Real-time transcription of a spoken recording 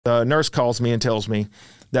The nurse calls me and tells me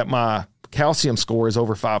that my calcium score is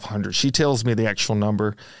over 500. She tells me the actual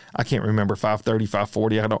number. I can't remember, 530,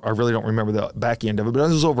 540. I really don't remember the back end of it, but it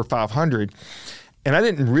was over 500. And I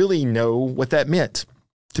didn't really know what that meant,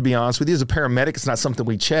 to be honest with you. As a paramedic, it's not something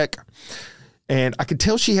we check. And I could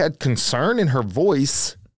tell she had concern in her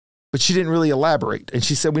voice, but she didn't really elaborate. And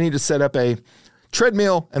she said, we need to set up a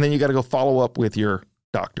treadmill, and then you got to go follow up with your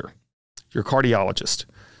doctor, your cardiologist.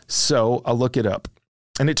 So I look it up.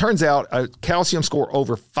 And it turns out a calcium score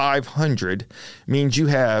over 500 means you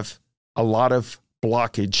have a lot of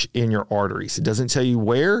blockage in your arteries. It doesn't tell you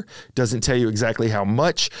where, doesn't tell you exactly how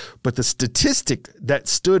much, but the statistic that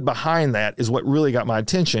stood behind that is what really got my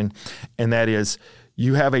attention. And that is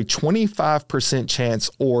you have a 25%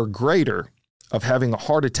 chance or greater of having a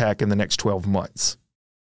heart attack in the next 12 months.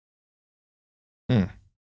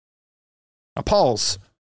 I pause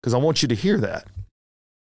because I want you to hear that.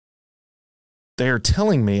 They are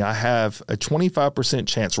telling me I have a 25%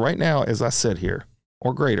 chance right now, as I said here,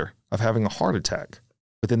 or greater, of having a heart attack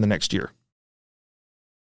within the next year.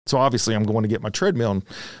 So obviously I'm going to get my treadmill in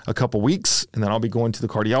a couple weeks, and then I'll be going to the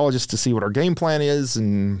cardiologist to see what our game plan is.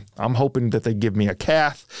 And I'm hoping that they give me a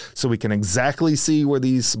cath so we can exactly see where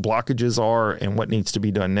these blockages are and what needs to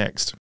be done next.